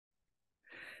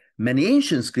Many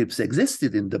ancient scripts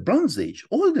existed in the Bronze Age,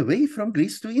 all the way from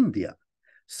Greece to India.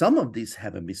 Some of these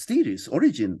have a mysterious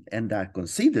origin and are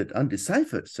considered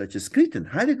undeciphered, such as Cretan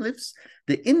hieroglyphs,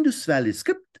 the Indus Valley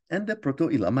script, and the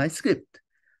Proto-Elamite script.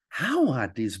 How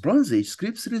are these Bronze Age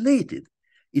scripts related?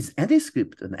 Is any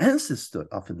script an ancestor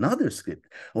of another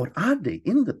script, or are they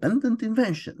independent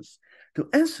inventions? To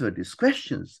answer these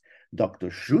questions, Dr.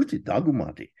 Shruti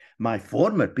Daggumati, my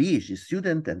former Ph.D.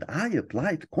 student, and I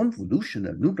applied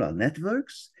convolutional neural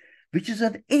networks, which is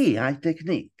an AI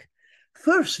technique.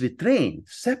 First, we trained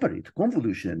separate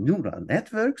convolutional neural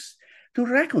networks to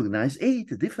recognize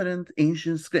 8 different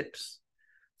ancient scripts.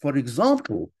 For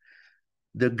example,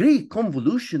 the Greek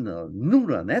convolutional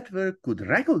neural network could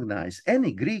recognize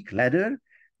any Greek letter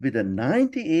with a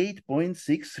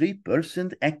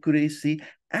 98.63% accuracy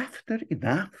after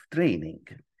enough training.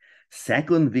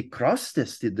 Second, we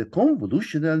cross-tested the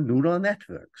convolutional neural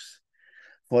networks.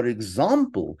 For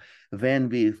example, when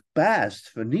we passed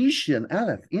Phoenician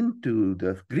Aleph into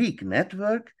the Greek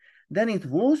network, then it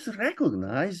was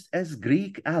recognized as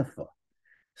Greek Alpha.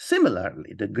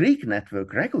 Similarly, the Greek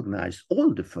network recognized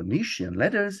all the Phoenician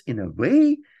letters in a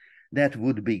way that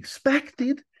would be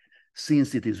expected,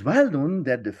 since it is well known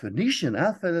that the Phoenician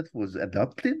alphabet was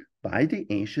adopted by the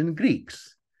ancient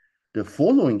Greeks. The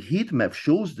following heat map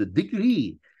shows the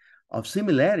degree of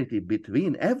similarity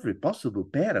between every possible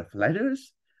pair of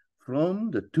letters from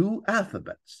the 2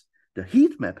 alphabets. The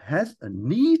heat map has a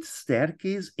neat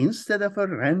staircase instead of a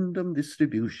random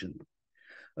distribution.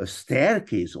 A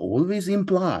staircase always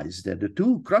implies that the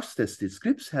 2 cross-tested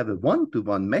scripts have a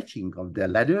one-to-one matching of their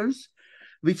letters,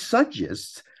 which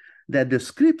suggests that the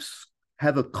scripts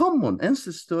have a common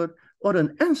ancestor or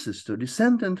an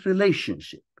ancestor-descendant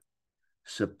relationship.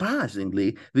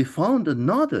 Surprisingly, we found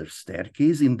another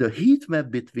staircase in the heat map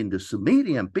between the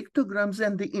Sumerian pictograms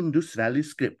and the Indus Valley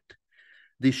script.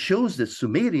 This shows that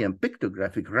Sumerian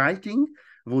pictographic writing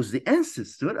was the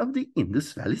ancestor of the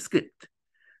Indus Valley script.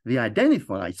 We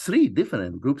identified 3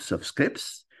 different groups of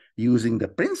scripts using the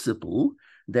principle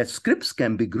that scripts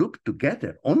can be grouped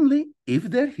together only if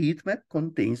their heat map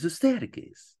contains a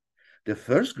staircase. The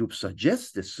first group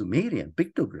suggests that Sumerian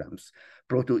pictograms,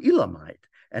 Proto-Elamite,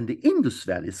 and the Indus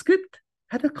Valley script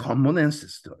had a common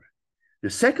ancestor. The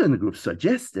second group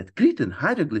suggests that Cretan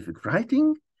hieroglyphic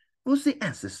writing was the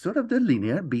ancestor of the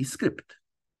Linear B script.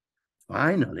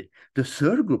 Finally, the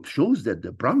third group shows that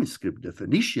the Brahmi script, the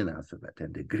Phoenician alphabet,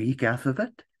 and the Greek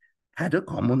alphabet had a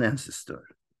common ancestor.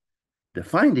 The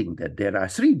finding that there are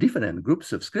 3 different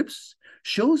groups of scripts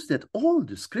shows that all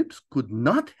the scripts could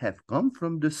not have come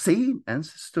from the same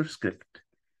ancestor script.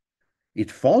 It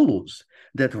follows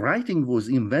that writing was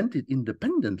invented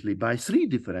independently by 3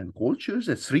 different cultures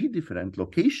at 3 different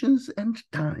locations and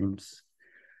times.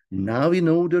 Now we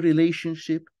know the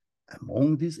relationship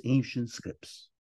among these ancient scripts.